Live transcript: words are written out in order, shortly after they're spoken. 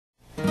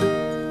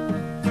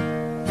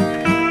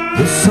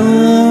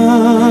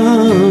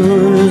sun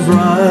is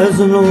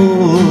rising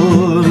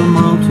over the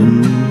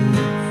mountains.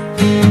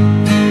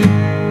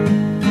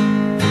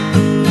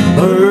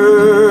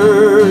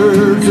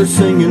 Birds are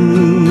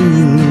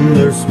singing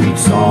their sweet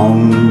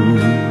song.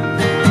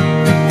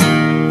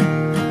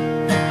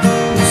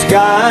 The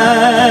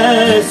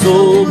sky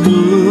so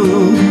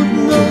blue,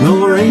 no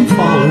rain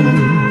falling.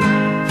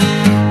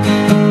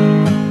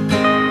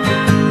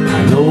 I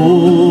know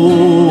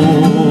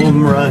I'm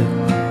right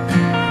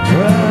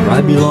where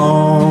I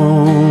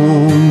belong.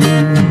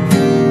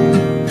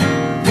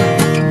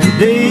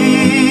 Today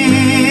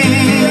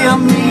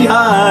I'm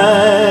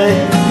knee-high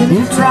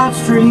in trout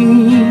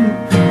stream,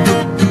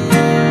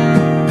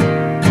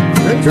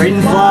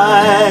 trading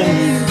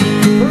flies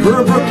for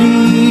a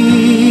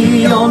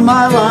brookie on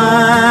my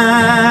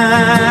line.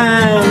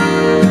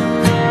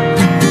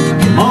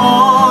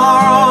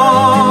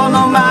 Tomorrow,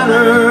 no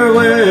matter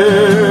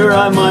where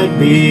I might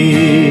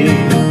be,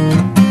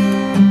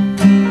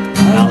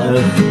 I'll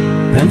have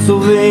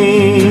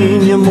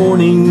Pennsylvania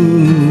morning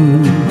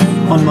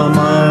on my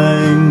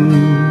mind.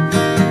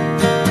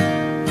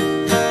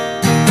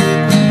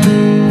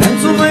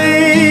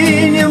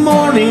 Pennsylvania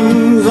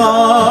mornings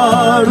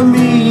are to me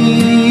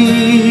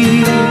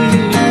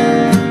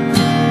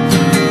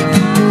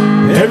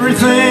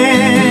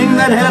everything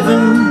that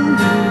heaven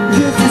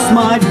just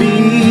might be.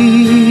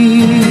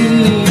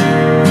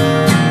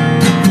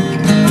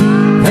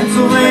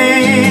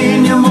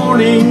 Pennsylvania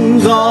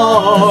mornings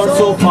are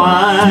so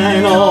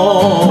fine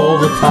all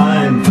the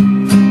time.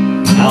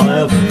 I'll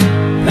have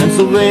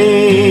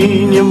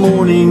Pennsylvania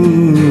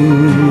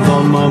mornings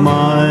on my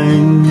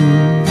mind.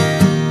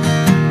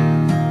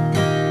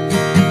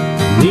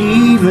 And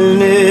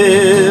even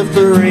if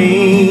the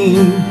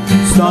rain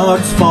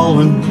starts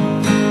falling,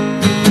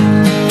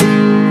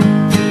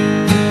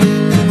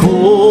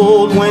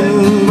 cold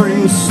wind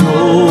brings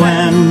snow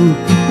and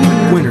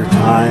winter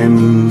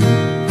time,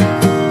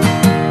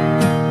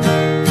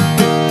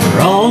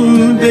 on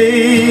the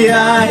day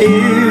I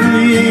hear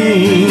the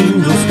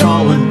angels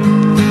calling,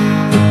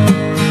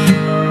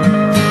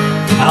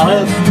 I'll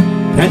have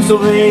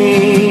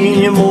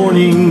Pennsylvania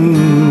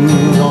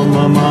mornings on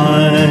my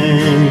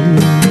mind.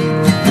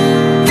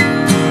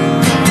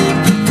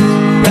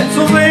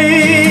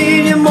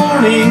 Pennsylvania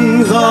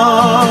mornings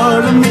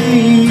are to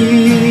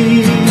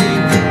me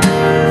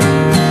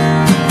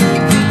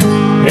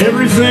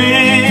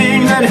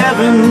everything that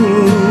heaven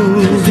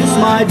just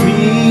might be.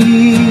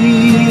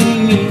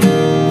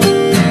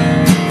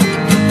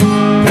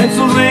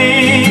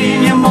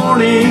 Pennsylvania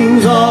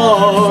mornings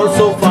are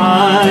so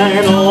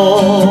fine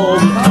all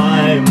the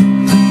time.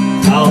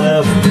 I'll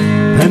have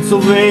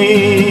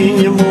Pennsylvania